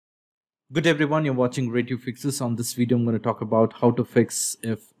Good everyone, you're watching Radio Fixes. On this video, I'm going to talk about how to fix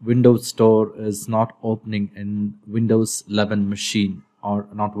if Windows Store is not opening in Windows 11 machine or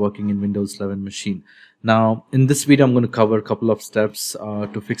not working in Windows 11 machine. Now, in this video, I'm going to cover a couple of steps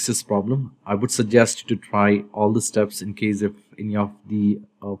to fix this problem. I would suggest you to try all the steps in case if any of the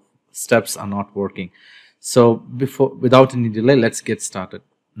steps are not working. So without any delay, let's get started.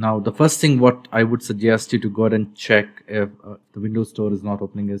 Now, the first thing what I would suggest you to go ahead and check if the Windows Store is not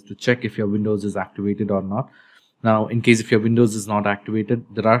opening is to check if your Windows is activated or not. Now, in case if your Windows is not activated,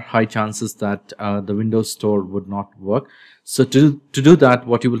 there are high chances that the Windows Store would not work. So to do that,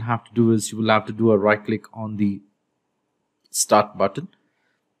 what you will have to do is you will have to do a right click on the Start button.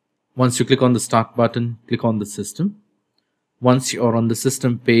 Once you click on the Start button, click on the System. Once you are on the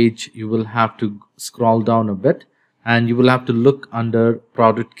System page, you will have to scroll down a bit. And you will have to look under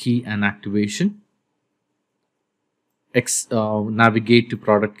product key and activation. Navigate to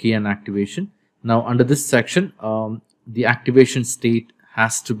product key and activation. Now under this section, the activation state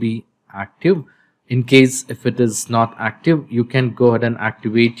has to be active. In case if it is not active, you can go ahead and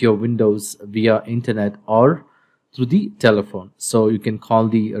activate your Windows via internet or through the telephone. So you can call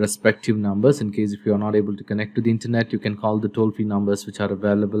the respective numbers. In case if you are not able to connect to the internet, you can call the toll-free numbers which are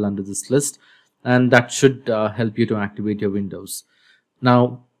available under this list. And that should help you to activate your Windows.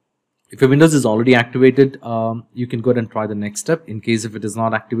 Now, if your Windows is already activated, you can go ahead and try the next step. In case if it is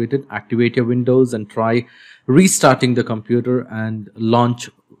not activated, activate your Windows and try restarting the computer and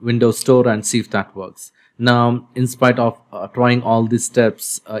launch Windows Store and see if that works. Now, in spite of trying all these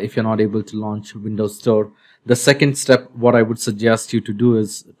steps, if you're not able to launch Windows Store, the second step, what I would suggest you to do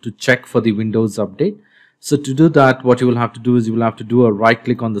is to check for the Windows update. So to do that, what you will have to do is you will have to do a right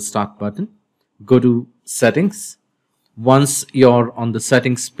click on the Start button. Go to Settings. Once you're on the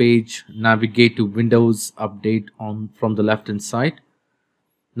Settings page, navigate to Windows Update from the left hand side.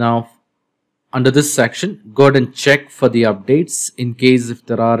 Now, under this section, go ahead and check for the updates. In case if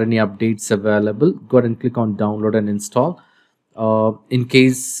there are any updates available, go ahead and click on Download and Install. In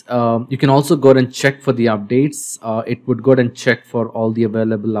case you can also go ahead and check for the updates. It would go ahead and check for all the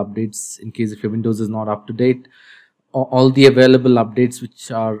available updates. In case if your Windows is not up to date, all the available updates which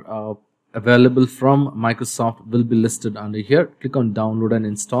are available from Microsoft will be listed under here. Click on Download and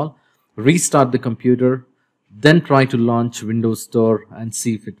Install. Restart the computer, then try to launch Windows Store and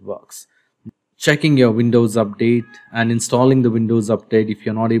see if it works. Checking your Windows update and installing the Windows update. If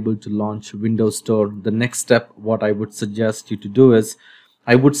you're not able to launch Windows Store, the next step what I would suggest you to do is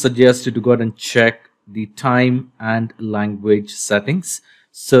I would suggest you to go ahead and check the time and language settings.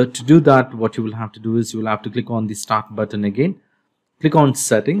 So to do that, what you will have to do is you will have to click on the Start button again. Click on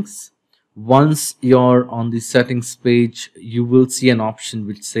Settings. Once you're on the settings page, you will see an option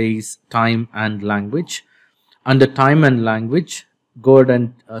which says time and language. Under time and language, go ahead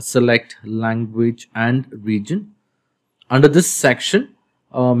and select language and region. Under this section,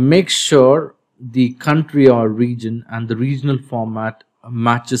 make sure the country or region and the regional format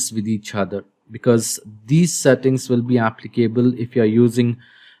matches with each other, because these settings will be applicable if you are using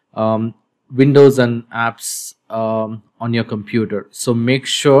Windows and apps on your computer. So make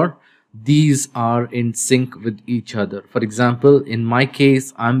sure these are in sync with each other. For example, in my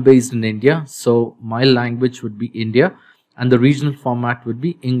case, I'm based in India, so my language would be India and the regional format would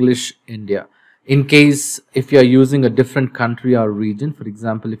be English India. In case if you are using a different country or region, for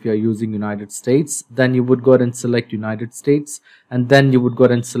example, if you are using United States, then you would go ahead and select United States, and then you would go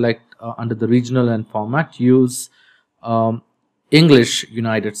ahead and select under the regional and format, use English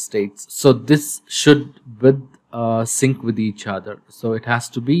United States. So this should sync with each other. So it has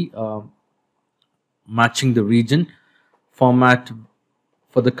to be matching the region format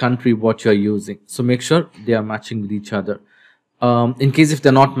for the country what you're using. So make sure they are matching with each other. In case if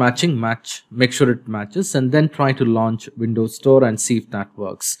they're not matching, make sure it matches, and then try to launch Windows Store and see if that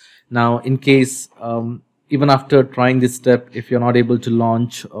works. Now, in case even after trying this step, if you're not able to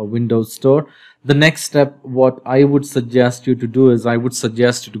launch Windows Store, the next step what I would suggest you to do is I would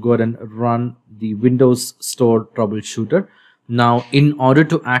suggest you to go ahead and run the Windows Store troubleshooter. Now, in order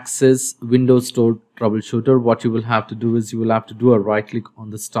to access Windows Store troubleshooter, what you will have to do is you will have to do a right click on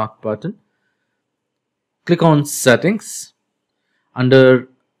the Start button. Click on Settings. Under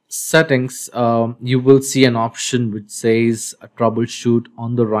Settings, you will see an option which says Troubleshoot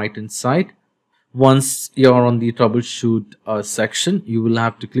on the right hand side. Once you're on the troubleshoot section, you will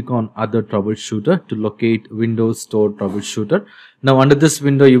have to click on Other Troubleshooter to locate Windows Store troubleshooter. Now under this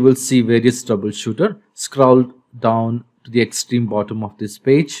window, you will see various troubleshooter. Scroll down to the extreme bottom of this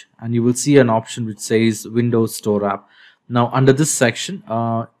page and you will see an option which says Windows Store app. Now under this section,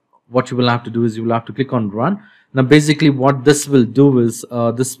 what you will have to do is you will have to click on Run. Now basically what this will do is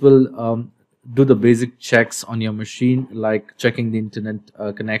this will do the basic checks on your machine, like checking the internet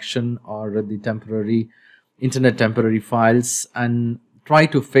connection or the temporary files, and try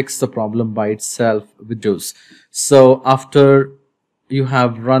to fix the problem by itself with those. So after you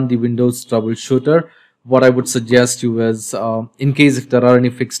have run the Windows troubleshooter, what I would suggest you is, in case if there are any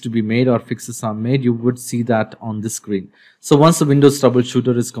fixes to be made or fixes are made, you would see that on the screen. So once the Windows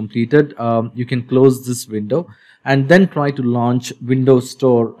troubleshooter is completed, you can close this window and then try to launch Windows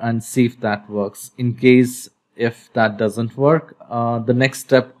Store and see if that works. In case if that doesn't work, the next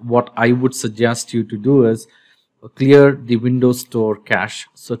step what I would suggest you to do is clear the Windows Store cache.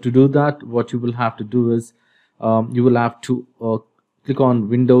 So to do that, what you will have to do is you will have to click on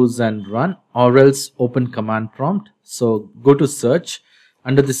Windows and run, or else open command prompt. So go to search,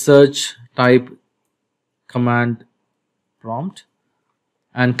 under the search type command prompt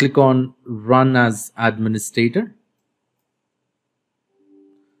and click on run as administrator.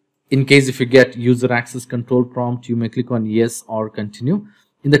 In case if you get user access control prompt, you may click on yes or continue.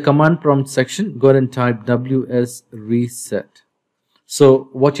 In the command prompt section, go ahead and type ws reset. So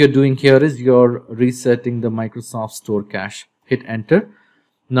what you're doing here is you're resetting the Microsoft Store cache. Hit enter.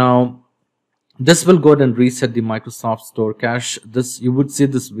 Now this will go ahead and reset the Microsoft Store cache. This, you would see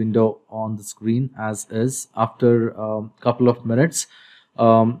this window on the screen as is. After a couple of minutes,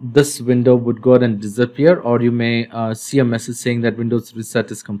 this window would go ahead and disappear, or you may see a message saying that Windows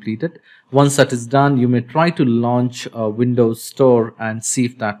reset is completed. Once that is done, you may try to launch Windows Store and see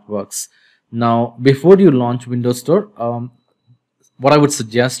if that works. Now before you launch Windows Store, what I would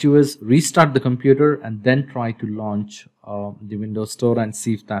suggest you is restart the computer and then try to launch the Windows Store and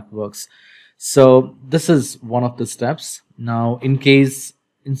see if that works. So this is one of the steps. Now in case,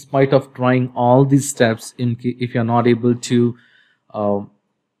 in spite of trying all these steps, if you're not able to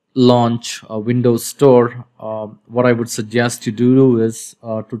launch Windows Store, what I would suggest you do is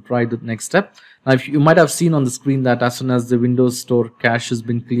to try the next step. Now if you might have seen on the screen that as soon as the Windows Store cache has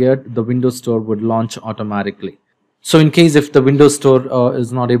been cleared, the Windows Store would launch automatically. So in case if the Windows Store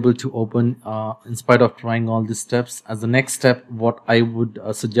is not able to open in spite of trying all these steps, as the next step what I would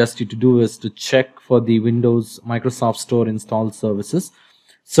suggest you to do is to check for the Windows Microsoft Store installed services.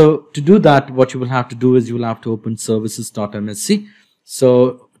 So to do that, what you will have to do is you will have to open services.msc.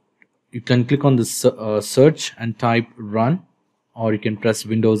 So you can click on this search and type run, or you can press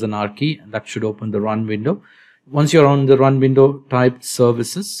Windows and R key, and that should open the run window. Once you're on the run window, type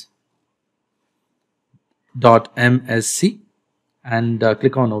services.msc and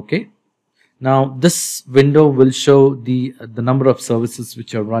click on OK. Now this window will show the number of services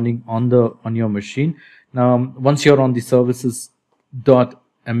which are running on your machine. Now once you're on the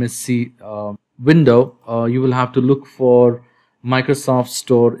services.msc window, you will have to look for Microsoft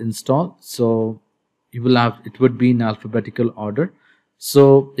Store install. So you will have, it would be in alphabetical order.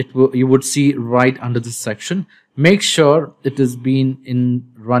 So you would see right under this section. Make sure it has been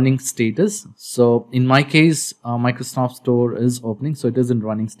in running status. So in my case, Microsoft Store is opening, so it is in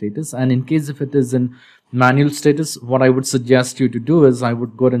running status. And in case if it is in manual status, what I would suggest you to do is I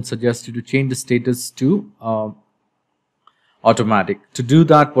would go ahead and suggest you to change the status to automatic. To do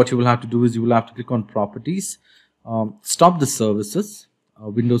that, what you will have to do is you will have to click on properties, stop the services,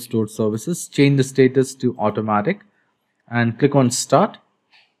 Windows Store services, change the status to automatic, and click on start.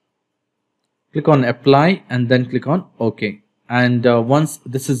 Click on apply and then click on OK. And once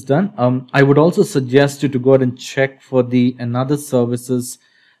this is done, I would also suggest you to go ahead and check for the another services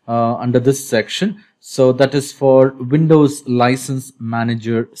under this section. So that is for Windows License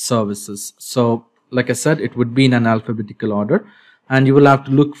Manager services. So like I said, it would be in an alphabetical order, and you will have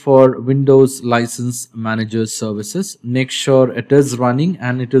to look for Windows License Manager services. Make sure it is running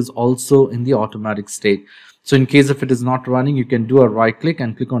and it is also in the automatic state. So in case if it is not running, you can do a right click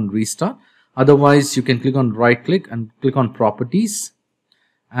and click on restart. Otherwise, you can click on right click and click on properties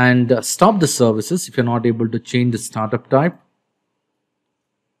and stop the services if you're not able to change the startup type.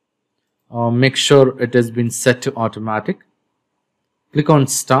 Make sure it has been set to automatic. Click on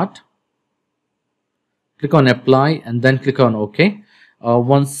start. Click on apply and then click on OK.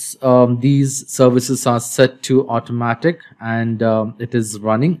 Once these services are set to automatic and it is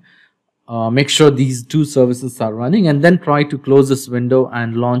running, make sure these two services are running, and then try to close this window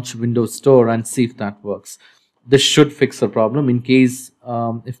and launch Windows Store and see if that works. This should fix the problem. In case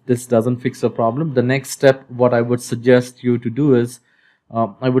if this doesn't fix the problem, the next step what I would suggest you to do is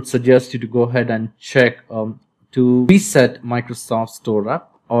I would suggest you to go ahead and check to reset Microsoft Store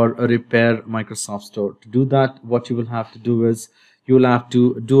app or repair Microsoft Store. To do that, what you will have to do is you will have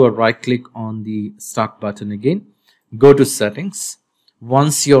to do a right click on the start button again, go to settings.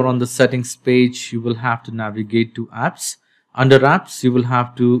 Once you're on the settings page, you will have to navigate to apps. Under apps, you will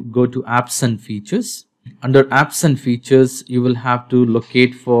have to go to apps and features. Under apps and features, you will have to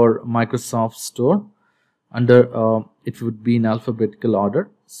locate for Microsoft Store. Under it would be in alphabetical order.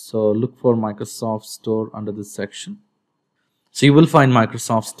 So look for Microsoft Store under this section. So you will find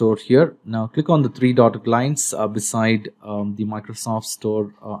Microsoft Store here. Now click on the three dotted lines beside the Microsoft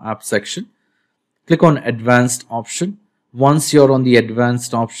Store app section. Click on Advanced option. Once you're on the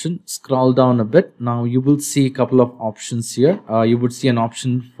Advanced option, scroll down a bit. Now you will see a couple of options here. You would see an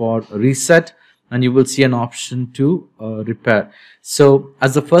option for reset, and you will see an option to repair. So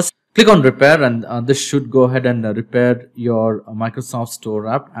as the first, click on repair, and this should go ahead and repair your Microsoft Store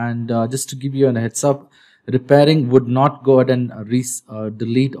app. And just to give you a heads up, repairing would not go ahead and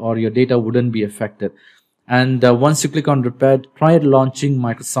delete, or your data wouldn't be affected. And once you click on repair, try launching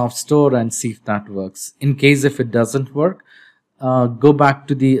Microsoft Store and see if that works. In case if it doesn't work, go back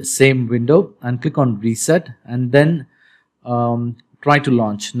to the same window and click on reset, and then try to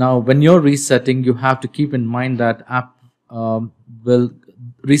launch. Now when you're resetting, you have to keep in mind that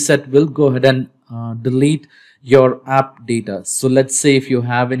reset will go ahead and delete your app data. So let's say if you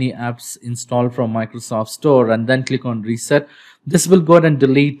have any apps installed from Microsoft Store and then click on reset, this will go ahead and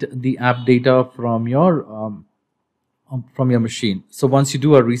delete the app data from your machine. So once you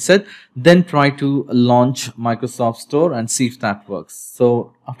do a reset, then try to launch Microsoft Store and see if that works.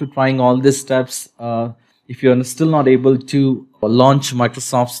 So after trying all these steps, if you're still not able to launch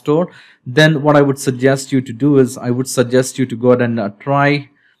Microsoft Store, then what I would suggest you to do is I would suggest you to go ahead and try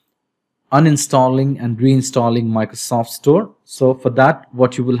uninstalling and reinstalling Microsoft Store. So for that,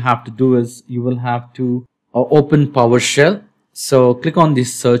 what you will have to do is you will have to open PowerShell. So click on the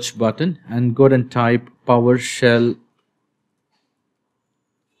search button and go ahead and type PowerShell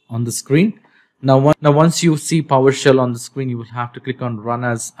on the screen. Now once you see PowerShell on the screen, you will have to click on Run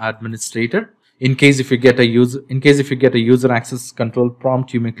as Administrator. In case if you get a user access control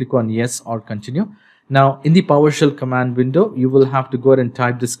prompt, you may click on Yes or Continue. Now in the PowerShell command window, you will have to go ahead and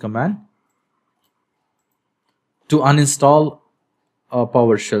type this command to uninstall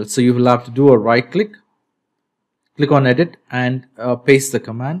PowerShell. So you will have to do a right click on Edit, and paste the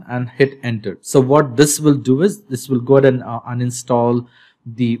command and hit Enter. So what this will do is this will go ahead and uninstall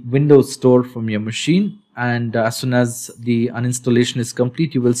the Windows Store from your machine, and as soon as the uninstallation is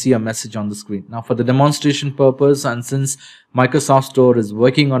complete, you will see a message on the screen. Now for the demonstration purpose, and since Microsoft Store is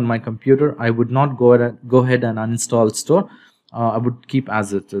working on my computer, I would not go ahead and uninstall Store. I would keep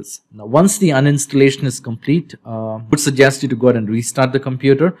as it is. Now once the uninstallation is complete, I would suggest you to go ahead and restart the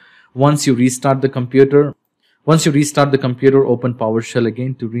computer. Once you restart the computer, open PowerShell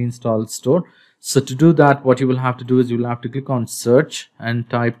again to reinstall Store. So to do that, what you will have to do is you will have to click on Search and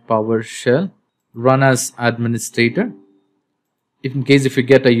type PowerShell, Run as Administrator. In case if you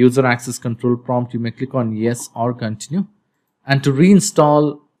get a user access control prompt, you may click on Yes or Continue. And to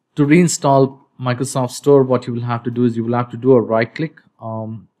reinstall Microsoft Store, what you will have to do is you will have to do a right click,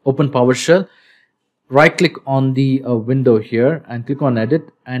 open PowerShell, right click on the window here and click on Edit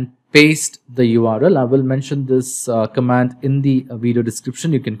and paste the URL. I will mention this command in the video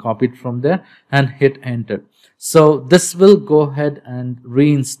description. You can copy it from there and hit Enter. So this will go ahead and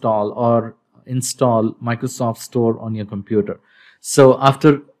reinstall or install Microsoft Store on your computer. So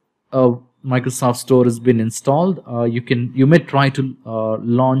after Microsoft Store has been installed, you may try to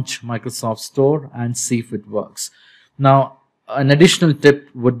launch Microsoft Store and see if it works. Now an additional tip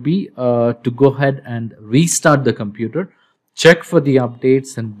would be to go ahead and restart the computer, check for the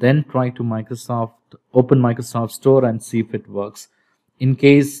updates, and then try to open Microsoft Store and see if it works. In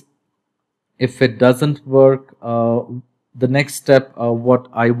case if it doesn't work, the next step what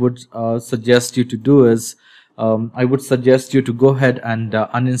I would suggest you to do is I would suggest you to go ahead and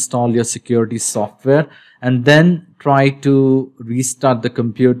uninstall your security software and then try to restart the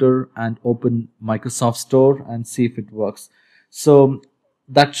computer and open Microsoft Store and see if it works. So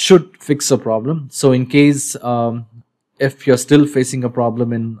that should fix the problem. So in case if you're still facing a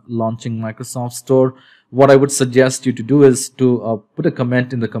problem in launching Microsoft Store, what I would suggest you to do is to put a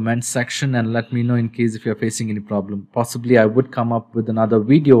comment in the comment section and let me know in case if you're facing any problem. Possibly I would come up with another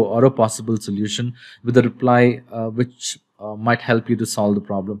video or a possible solution with a reply which might help you to solve the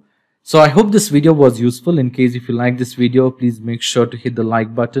problem. So I hope this video was useful. In case if you like this video, please make sure to hit the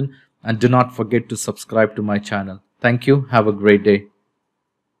like button and do not forget to subscribe to my channel. Thank you. Have a great day.